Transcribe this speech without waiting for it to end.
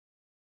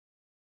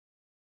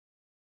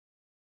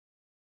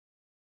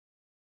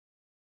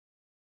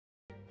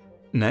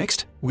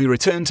Next, we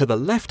return to the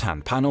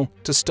left-hand panel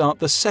to start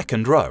the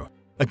second row,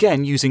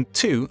 again using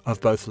 2 of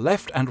both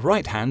left and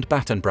right-hand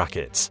batten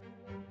brackets.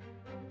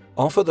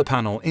 Offer the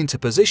panel into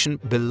position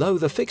below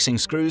the fixing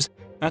screws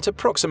at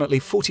approximately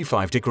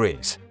 45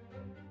 degrees.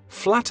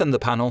 Flatten the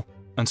panel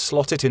and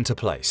slot it into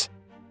place.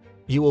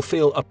 You will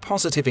feel a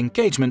positive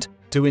engagement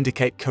to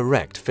indicate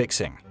correct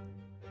fixing.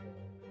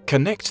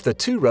 Connect the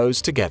 2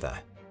 rows together,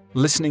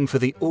 listening for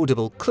the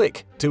audible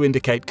click to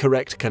indicate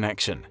correct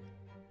connection.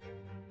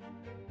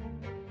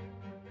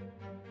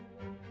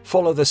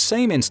 Follow the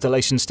same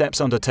installation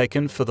steps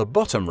undertaken for the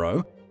bottom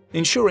row,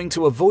 ensuring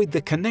to avoid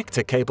the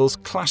connector cables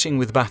clashing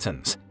with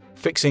battens,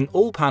 fixing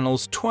all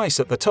panels twice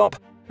at the top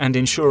and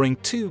ensuring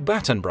 2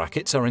 batten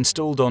brackets are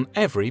installed on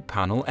every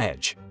panel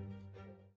edge.